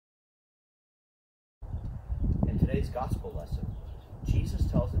gospel lesson, Jesus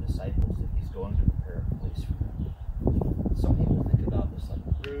tells the disciples that he's going to prepare a place for them. Some people think about this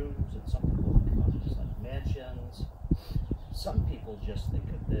like rooms, and some people think about this like mansions. Some people just think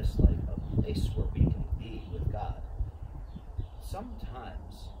of this like a place where we can be with God.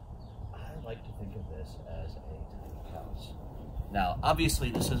 Sometimes I like to think of this as a tiny house. Now,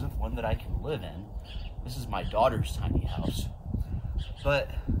 obviously, this isn't one that I can live in. This is my daughter's tiny house. But,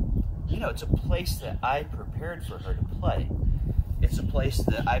 you know, it's a place that I prepared for her to play. It's a place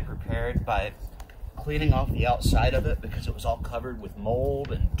that I prepared by cleaning off the outside of it because it was all covered with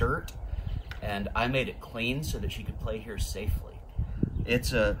mold and dirt. And I made it clean so that she could play here safely.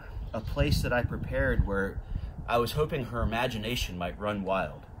 It's a place that I prepared where I was hoping her imagination might run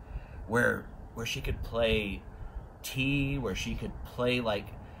wild. Where she could play tea, where she could play like,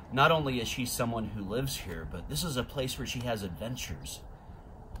 not only is she someone who lives here, but this is a place where she has adventures.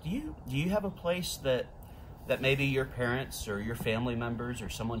 Do you have a place that maybe your parents or your family members or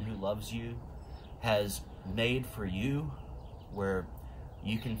someone who loves you has made for you, where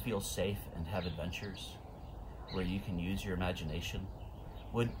you can feel safe and have adventures, where you can use your imagination?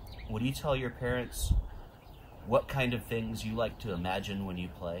 Would you tell your parents what kind of things you like to imagine when you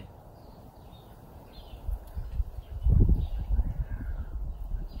play?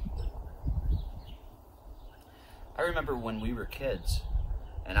 I remember when we were kids,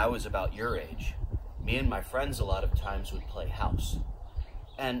 and I was about your age, me and my friends a lot of times would play house.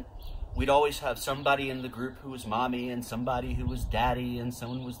 And we'd always have somebody in the group who was mommy, and somebody who was daddy, and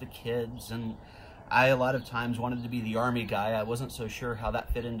someone was the kids. And I, a lot of times, wanted to be the army guy. I wasn't so sure how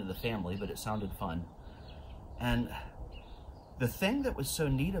that fit into the family, but it sounded fun. And the thing that was so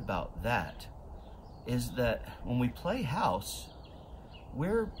neat about that is that when we play house,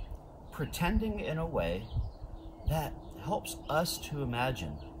 we're pretending in a way that helps us to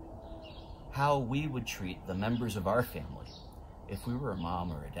imagine how we would treat the members of our family if we were a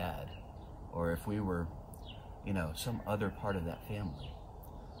mom or a dad, or if we were, you know, some other part of that family.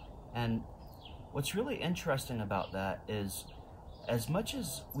 And what's really interesting about that is, as much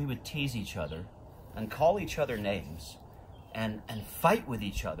as we would tease each other and call each other names and fight with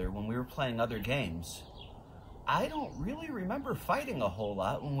each other when we were playing other games, I don't really remember fighting a whole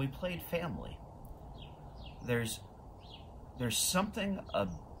lot when we played family. There's something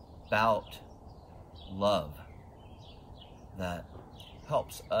about love that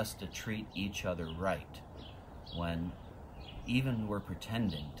helps us to treat each other right when even we're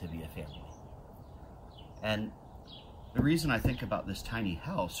pretending to be a family. And the reason I think about this tiny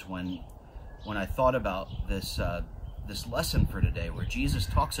house when I thought about this lesson for today, where Jesus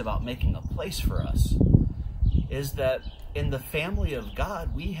talks about making a place for us, is that in the family of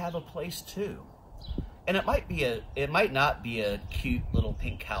God, we have a place too. And it might not be a cute little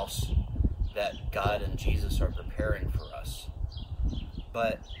pink house that God and Jesus are preparing for us.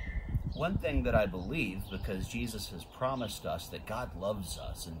 But one thing that I believe, because Jesus has promised us that God loves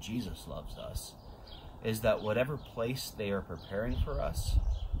us and Jesus loves us, is that whatever place they are preparing for us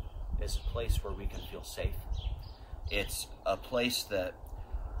is a place where we can feel safe. It's a place that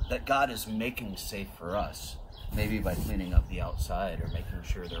God is making safe for us, maybe by cleaning up the outside or making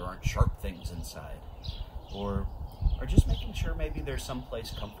sure there aren't sharp things inside. Or just making sure maybe there's some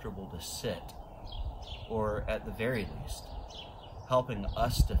place comfortable to sit, or at the very least, helping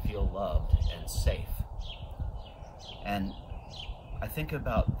us to feel loved and safe. And I think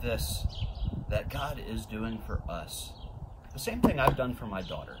about this, that God is doing for us the same thing I've done for my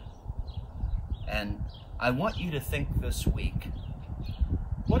daughter. And I want you to think this week,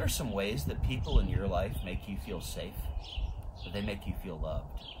 what are some ways that people in your life make you feel safe, that they make you feel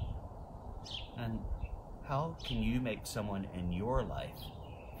loved? And how can you make someone in your life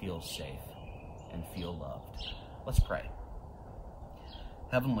feel safe and feel loved? Let's pray.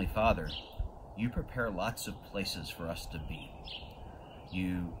 Heavenly Father, you prepare lots of places for us to be.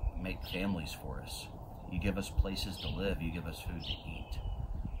 You make families for us. You give us places to live. You give us food to eat.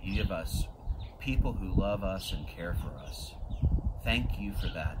 You give us people who love us and care for us. Thank you for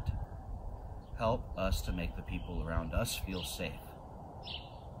that. Help us to make the people around us feel safe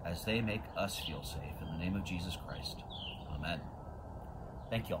as they make us feel safe. In the name of Jesus Christ, amen.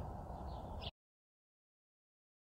 Thank you all.